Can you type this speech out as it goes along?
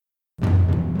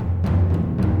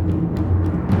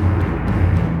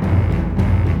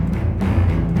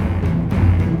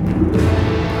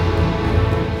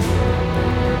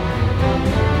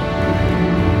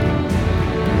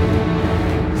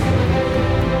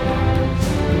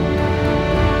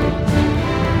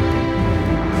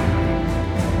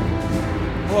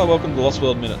welcome to the Lost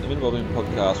World Minute, the Minute World Minute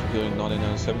podcast reviewing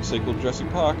 1997 sequel to Jurassic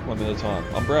Park, 1 minute at a time.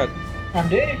 I'm Brad. I'm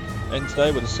Dave. And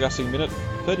today we're discussing minute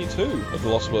 32 of the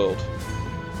Lost World.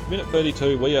 Minute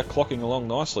 32, we are clocking along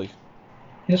nicely.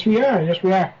 Yes, we are.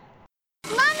 Mommy!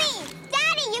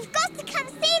 Daddy, you've got to come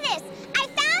see this! I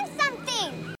found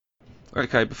something!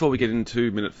 Okay, before we get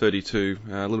into minute 32,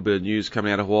 a little bit of news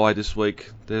coming out of Hawaii this week.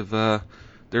 They're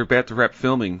about to wrap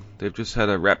filming. They've just had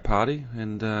a wrap party,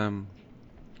 and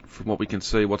from what we can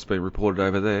see, what's been reported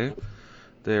over there,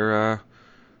 they've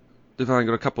only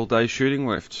got a couple of days shooting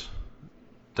left.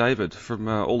 David, from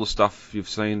all the stuff you've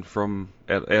seen from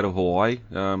out of Hawaii,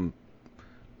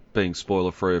 being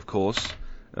spoiler free, of course,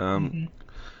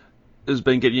 has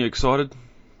been getting you excited,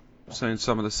 seeing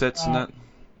some of the sets and that.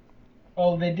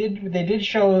 Well, they did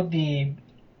show that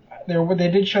they're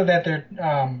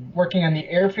working on the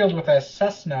airfield with a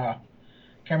Cessna.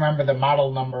 Can't remember the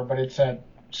model number, but it's a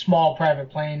small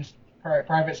private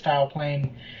style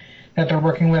plane that they're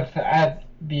working with at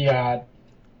the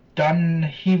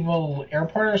Dunhill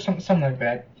Airport or something like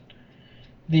that.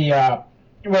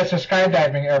 It's a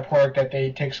skydiving airport that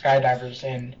they take skydivers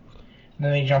in, and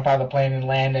then they jump out of the plane and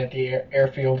land at the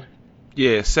airfield.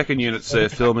 Yeah, second units they're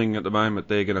filming at the moment.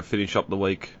 They're going to finish up the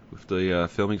week with the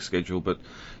filming schedule. But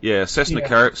yeah, Cessna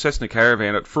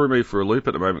Caravan, it threw me for a loop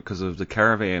at the moment because of the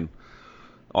Caravan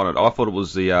on it. I thought it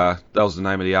was that was the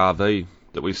name of the RV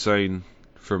that we've seen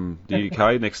from the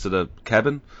UK next to the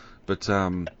cabin. But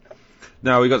no,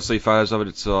 we got to see photos of it.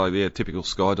 It's typical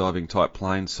skydiving type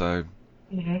plane. So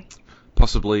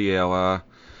possibly our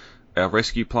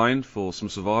rescue plane for some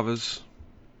survivors.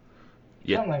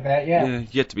 Something like that, yeah.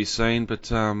 Yet to be seen, but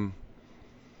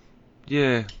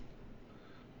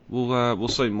we'll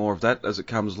see more of that as it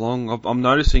comes along. I'm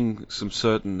noticing some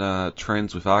certain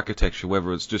trends with architecture,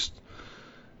 whether it's just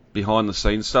behind the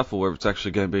scenes stuff or whether it's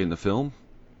actually going to be in the film.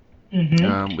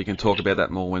 We can talk about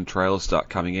that more when trailers start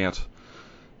coming out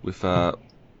with that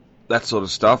sort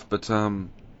of stuff. But I'm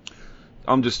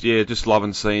just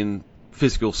loving seeing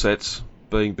physical sets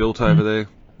being built over there.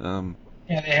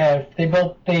 Yeah, they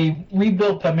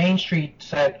rebuilt the Main Street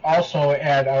set also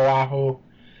at Oahu,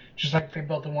 just like they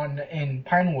built the one in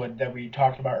Pinewood that we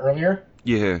talked about earlier.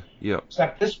 Yeah.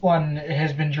 Except this one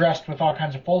has been dressed with all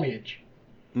kinds of foliage.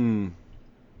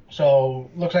 So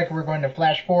looks like we're going to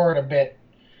flash forward a bit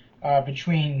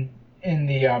between in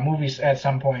the movies at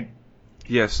some point.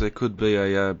 Yes, there could be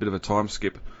a bit of a time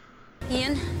skip.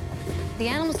 Ian, the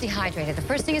animal's dehydrated. The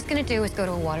first thing it's going to do is go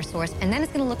to a water source, and then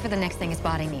it's going to look for the next thing his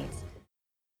body needs.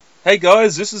 Hey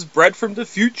guys, this is Brad from the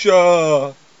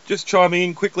future. Just chiming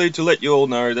in quickly to let you all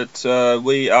know that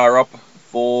we are up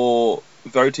for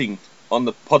voting on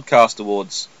the podcast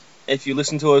awards. If you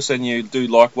listen to us and you do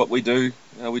like what we do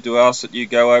ask that you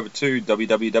go over to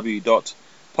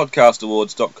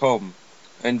www.podcastawards.com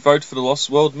and vote for the Lost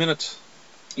World Minute.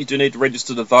 You do need to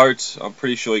register to vote. I'm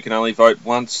pretty sure you can only vote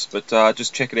once, but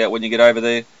just check it out when you get over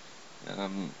there.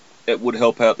 It would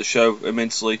help out the show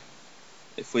immensely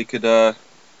if we could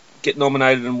get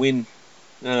nominated and win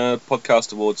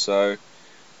podcast awards. So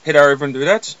head over and do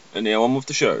that. And now on with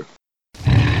the show.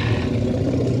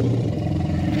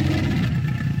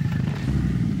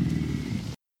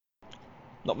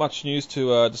 Not much news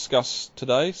to discuss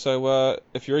today, so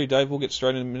if you're ready, Dave, we'll get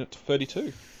straight into minute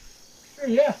 32. Sure,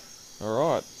 yeah.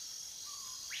 Alright.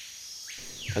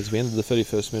 As we enter the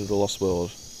 31st minute of the Lost World,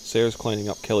 Sarah's cleaning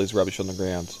up Kelly's rubbish on the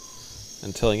ground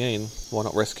and telling Ian why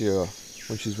not rescue her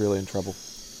when she's really in trouble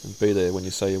and be there when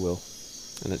you say you will,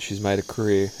 and that she's made a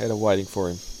career out of waiting for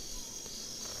him.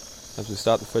 As we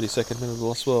start the 32nd minute of the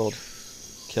Lost World,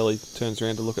 Kelly turns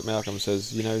around to look at Malcolm and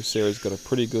says, "You know, Sarah's got a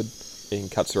pretty good..." Ian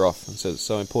cuts her off and says, "It's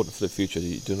so important for the future that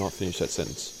you do not finish that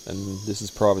sentence, and this is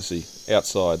privacy,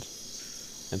 outside,"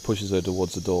 and pushes her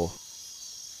towards the door.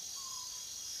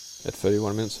 At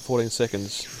 31 minutes and 14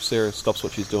 seconds, Sarah stops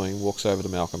what she's doing, walks over to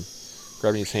Malcolm,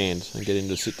 grabbing his hand and getting him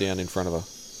to sit down in front of her.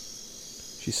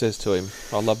 She says to him,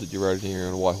 "I love that you rode in here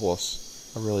on a white horse.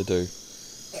 I really do.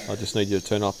 I just need you to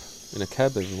turn up in a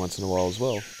cab every once in a while as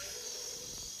well."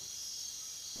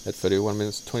 At 31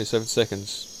 minutes and 27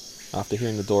 seconds, after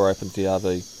hearing the door open to the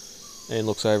RV, Ian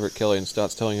looks over at Kelly and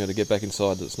starts telling her to get back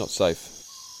inside, that it's not safe.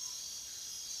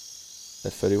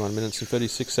 At 31 minutes and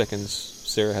 36 seconds,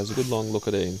 Sarah has a good long look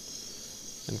at Ian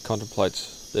and contemplates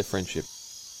their friendship.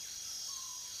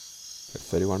 At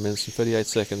 31 minutes and 38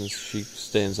 seconds, she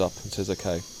stands up and says,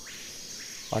 "Okay,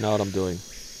 I know what I'm doing,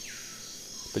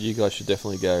 but you guys should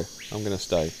definitely go. I'm going to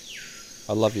stay.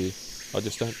 I love you. I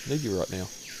just don't need you right now."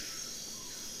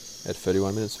 At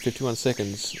 31 minutes and 51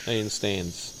 seconds, Ian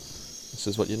stands and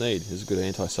says, "What you need is a good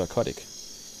antipsychotic."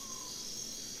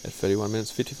 At 31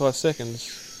 minutes and 55 seconds,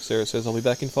 Sarah says, "I'll be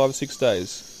back in 5 or 6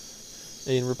 days."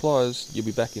 Ian replies, "You'll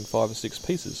be back in 5 or 6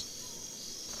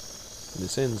 pieces." And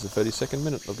this ends the 32nd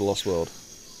minute of The Lost World.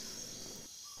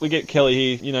 We get Kelly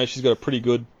here, you know, she's got a pretty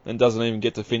good, and doesn't even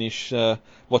get to finish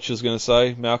what she was going to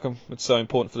say, Malcolm. It's so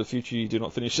important for the future you do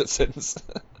not finish that sentence.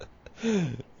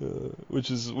 Which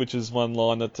is one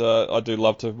line that I do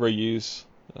love to reuse.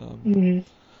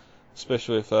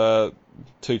 Especially if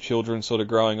two children sort of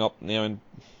growing up now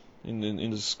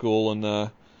into school and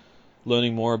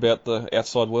learning more about the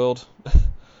outside world.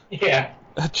 Yeah.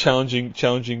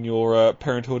 challenging your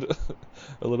parenthood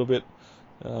a little bit.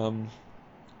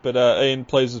 But Ian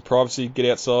pleads with privacy, get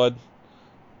outside,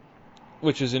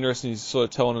 which is interesting. He's sort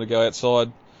of telling her to go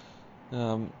outside.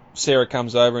 Sarah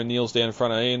comes over and kneels down in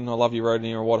front of Ian. "I love you riding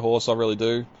here on a white horse, I really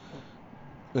do.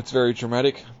 It's very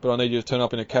dramatic, but I need you to turn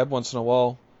up in a cab once in a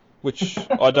while," which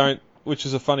which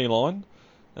is a funny line.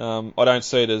 I don't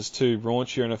see it as too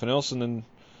raunchy or anything else. And then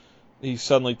he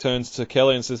suddenly turns to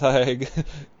Kelly and says, "Hey,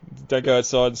 don't go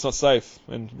outside, it's not safe,"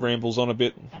 and rambles on a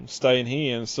bit, "Stay in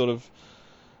here," and sort of,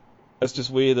 it's just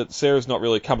weird that Sarah's not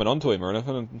really coming onto him or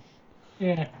anything.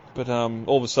 Yeah. But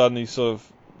all of a sudden he sort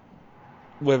of,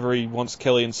 whether he wants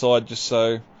Kelly inside just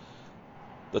so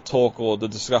the talk or the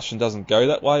discussion doesn't go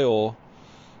that way, or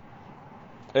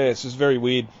it's just very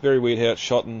weird how it's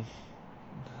shot, and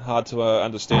hard to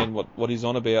understand what he's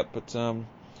on about. But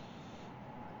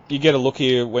you get a look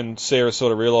here when Sarah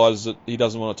sort of realises that he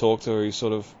doesn't want to talk to her. He's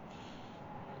sort of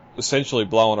essentially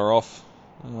blowing her off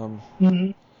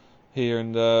here,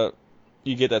 and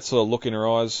you get that sort of look in her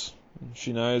eyes.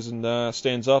 She knows and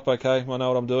stands up. "Okay, I know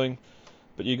what I'm doing,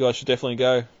 but you guys should definitely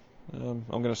go. I'm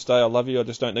going to stay. I love you. I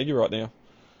just don't need you right now."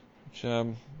 Which,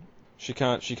 she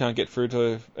can't get through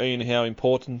to Ian how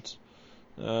important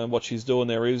what she's doing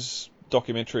there is,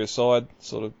 documentary aside,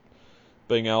 sort of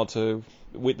being able to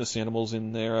witness the animals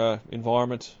in their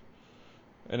environment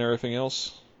and everything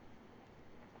else.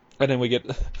 And then we get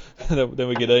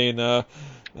Ian.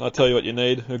 "I'll tell you what you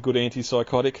need: a good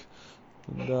antipsychotic."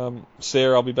 And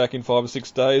Sarah, "I'll be back in 5 or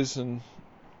 6 days," and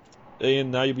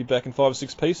Ian, "No, you'll be back in 5 or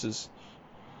 6 pieces."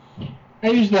 I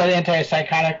use that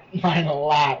antipsychotic line a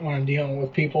lot when I'm dealing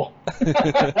with people.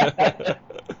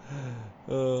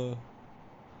 Yeah,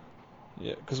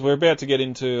 because we're about to get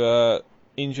into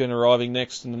InGen arriving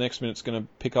next, and the next minute's going to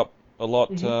pick up a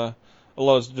lot. A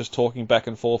lot of just talking back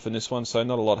and forth in this one, so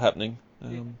not a lot happening,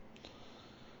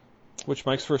 which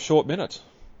makes for a short minute.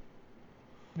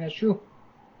 That's true.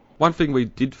 One thing we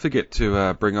did forget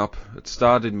to bring up, it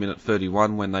started in minute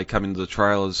 31 when they come into the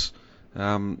trailers.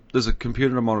 There's a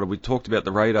computer monitor. We talked about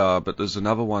the radar, but there's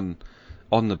another one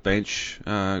on the bench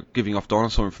giving off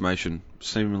dinosaur information,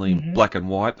 seemingly black and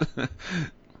white.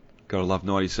 Gotta love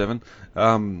 97.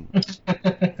 All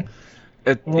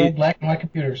black and white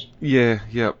computers. Yeah.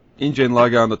 InGen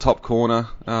logo on the top corner.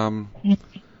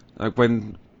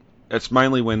 When it's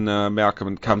mainly when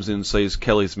Malcolm comes in and sees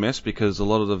Kelly's mess, because a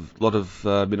lot of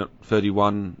minute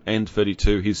 31 and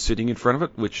 32 he's sitting in front of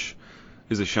it, which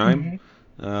is a shame.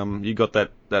 You got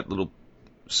that little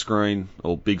screen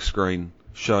or big screen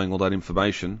showing all that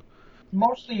information.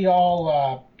 Mostly all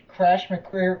Mark Crash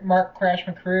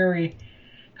McCreary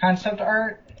concept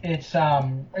art. It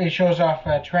shows off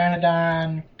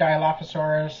Pteranodon,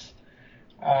 Dilophosaurus,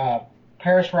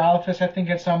 Parasaurolophus, I think,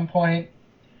 at some point,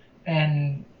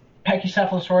 and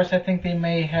Pachycephalosaurus, I think they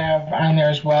may have on there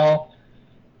as well.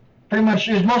 Pretty much,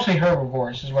 it's mostly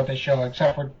herbivores is what they show,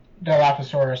 except for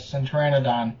Dilophosaurus and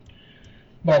Pteranodon.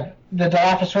 But the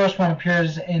Dilophosaurus one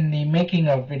appears in the making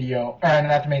of video, or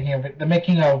not the making of it, the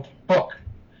making of book.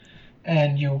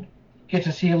 And you get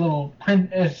to see a little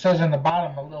print, it says on the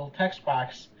bottom, a little text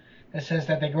box that says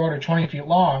that they grow to 20 feet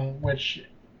long, which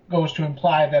goes to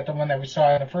imply that the one that we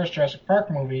saw in the first Jurassic Park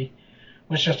movie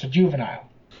was just a juvenile.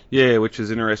 Yeah, which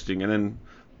is interesting. And then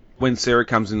when Sarah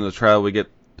comes into the trailer, we get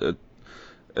it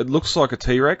looks like a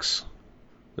T-Rex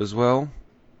as well.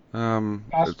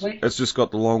 Possibly. It's just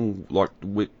got the long, like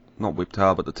not whip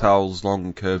tail, but the tail's long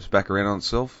and curves back around on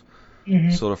itself.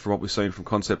 Sort of from what we've seen from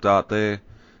concept art there.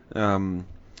 And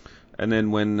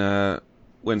then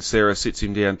when Sarah sits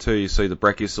him down too, you see the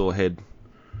brachiosaur head.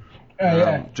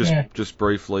 Just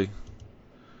briefly.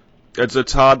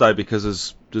 It's hard though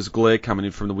because there's glare coming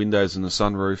in from the windows and the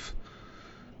sunroof.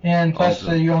 And plus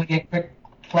you only get quick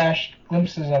flash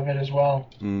glimpses of it as well.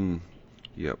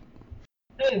 Yep.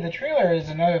 Really, the trailer is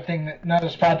another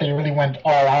spot that you really went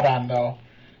all out on, though.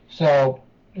 So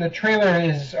the trailer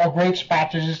is a great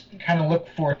spot to just kind of look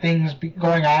for things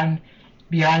going on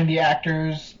behind the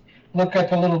actors, look at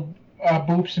the little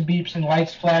boops and beeps and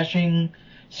lights flashing,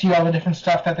 see all the different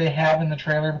stuff that they have in the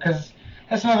trailer, because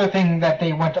that's another thing that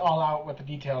they went all out with the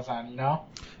details on, you know?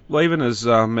 Well, even as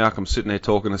Malcolm's sitting there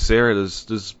talking to Sarah,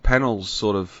 there's panels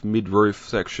sort of mid-roof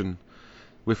section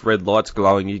with red lights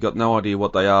glowing. You got no idea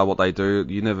what they are, what they do.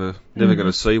 You're never going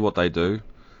to see what they do.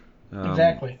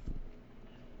 Exactly.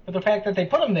 But the fact that they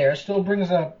put them there still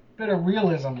brings a bit of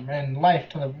realism and life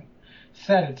to the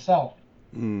set itself.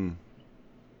 Mm.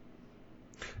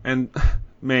 And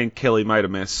man, Kelly made a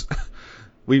mess.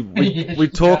 we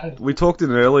talked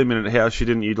in an early minute how she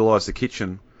didn't utilise the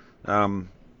kitchen.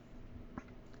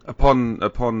 Upon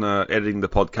editing the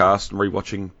podcast and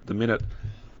rewatching the minute,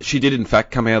 she did in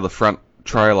fact come out of the front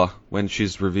trailer when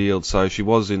she's revealed. So she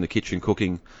was in the kitchen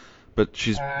cooking, but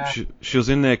she was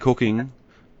in there cooking,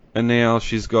 and now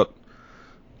she's got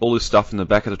all this stuff in the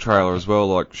back of the trailer as well.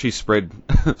 Like she spread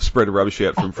rubbish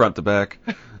out from front to back.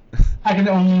 I can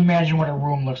only imagine what a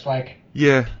room looks like.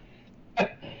 Yeah.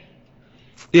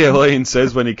 Yeah, Ian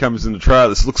says when he comes in the trailer,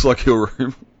 this looks like your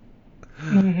room.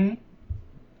 Mm-hmm.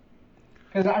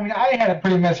 Because, I mean, I had a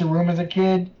pretty messy room as a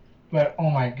kid, but, oh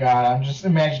my god, I'm just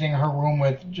imagining her room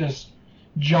with just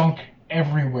junk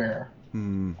everywhere.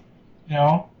 Mm. You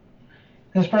know?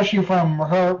 And especially from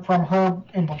her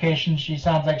implications, she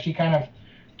sounds like she kind of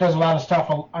does a lot of stuff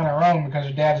on her own because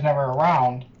her dad's never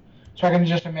around. So I can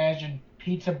just imagine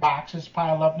pizza boxes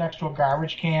piled up next to a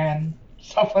garbage can,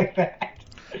 stuff like that.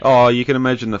 Oh, you can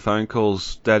imagine the phone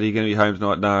calls. Daddy, you going to be home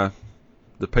tonight? No.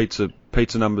 The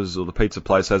pizza numbers or the pizza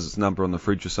place has its number on the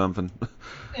fridge or something.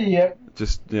 Yep.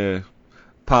 Just, yeah,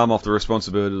 palm off the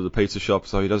responsibility to the pizza shop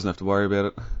so he doesn't have to worry about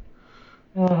it.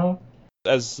 Uh-huh.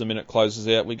 As the minute closes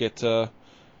out, we get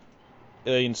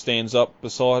Ian stands up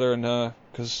beside her, and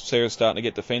because Sarah's starting to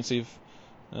get defensive.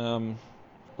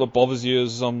 What bothers you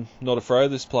is I'm not afraid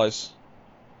of this place.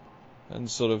 And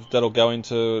sort of that'll go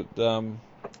into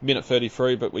minute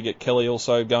 33, but we get Kelly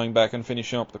also going back and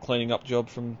finishing up the cleaning up job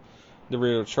from the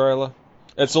rear of the trailer.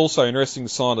 It's also interesting, the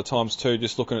sign of times too,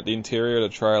 just looking at the interior of the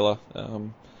trailer.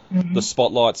 The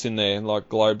spotlights in there,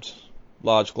 like large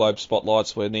globe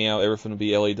spotlights, where now everything will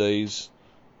be LEDs.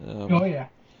 Oh yeah.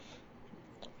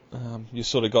 You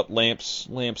sort of got lamps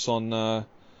on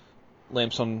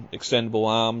extendable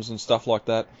arms and stuff like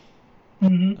that.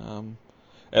 Mm-hmm.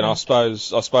 And I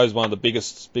suppose one of the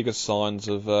biggest signs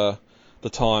of the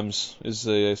times is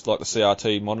like the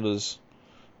CRT monitors,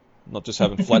 not just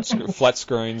having flat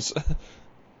screens.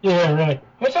 Yeah, really.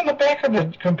 What's on the back of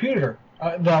the computer?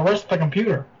 The rest of the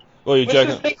computer. Well, you're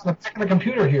joking. What's this thing on the back of the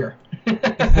computer here?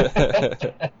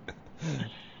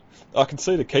 I can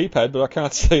see the keypad, but I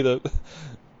can't see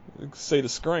the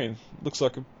screen. Looks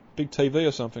like a big TV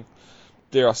or something.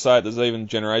 Dare I say it? There's even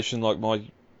generation like my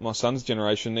son's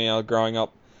generation now, growing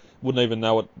up, wouldn't even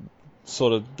know what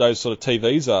those sort of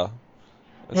TVs are.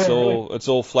 It's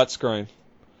all flat screen.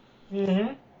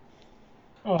 Mm-hmm.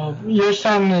 Well, your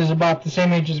son is about the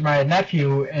same age as my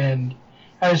nephew, and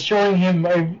I was showing him.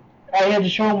 I had to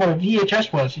show him what a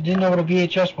VHS was. He didn't know what a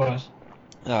VHS was.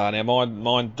 Now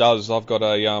mine does. I've got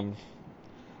a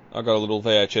little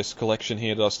VHS collection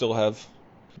here that I still have.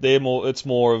 It's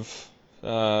more of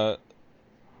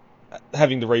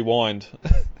having to rewind.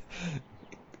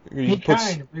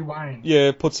 Rewind.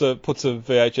 Yeah, puts a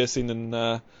VHS in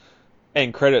and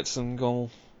end credits and go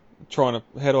trying to.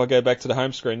 How do I go back to the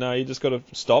home screen? No, you just got to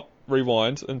stop,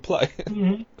 rewind, and play.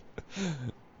 Mm-hmm.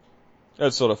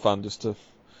 It's sort of fun just to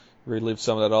relive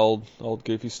some of that old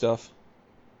goofy stuff.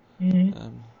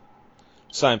 Mm-hmm.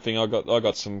 Same thing. I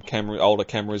got some older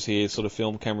cameras here, sort of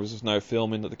film cameras with no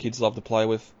film in that the kids love to play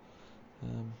with.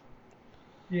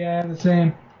 Yeah, the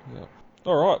same. Yeah.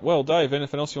 All right. Well, Dave,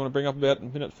 anything else you want to bring up about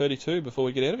minute 32 before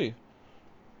we get out of here?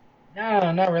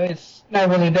 No, not really. It's not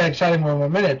really that exciting for a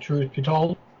minute, truth be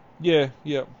told. Yeah.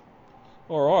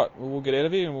 All right. Well, we'll get out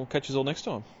of here and we'll catch you all next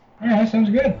time. All right, sounds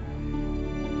good.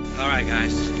 All right,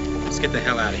 guys. Let's get the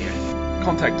hell out of here.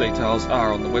 Contact details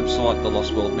are on the website,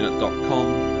 thelostworldminute.com.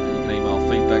 You can email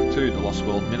feedback to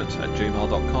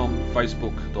thelostworldminute@gmail.com,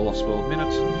 Facebook, The Lost World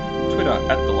Minute, Twitter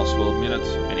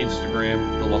 @TheLostWorldMinute, and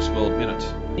Instagram, The Lost World Minute.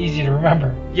 Easy to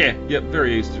remember. Yeah,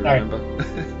 very easy to remember.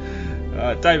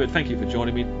 David, thank you for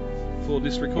joining me for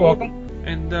this record. Welcome.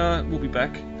 And we'll be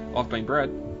back. I've been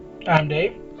Brad. I'm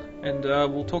Dave. And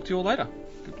we'll talk to you all later.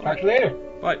 Goodbye. Talk to you later.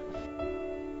 Bye.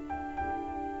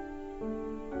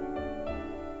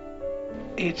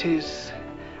 It is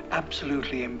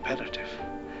absolutely imperative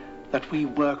that we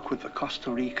work with the Costa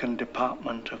Rican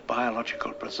Department of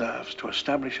Biological Preserves to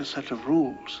establish a set of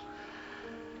rules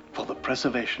for the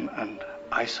preservation and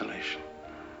isolation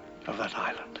of that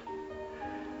island.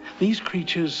 These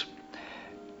creatures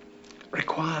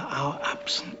require our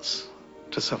absence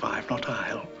to survive, not our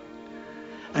help.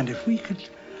 And if we could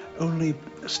Only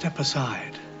step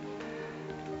aside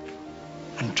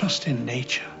and trust in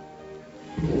nature.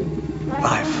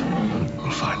 Life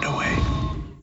will find a way.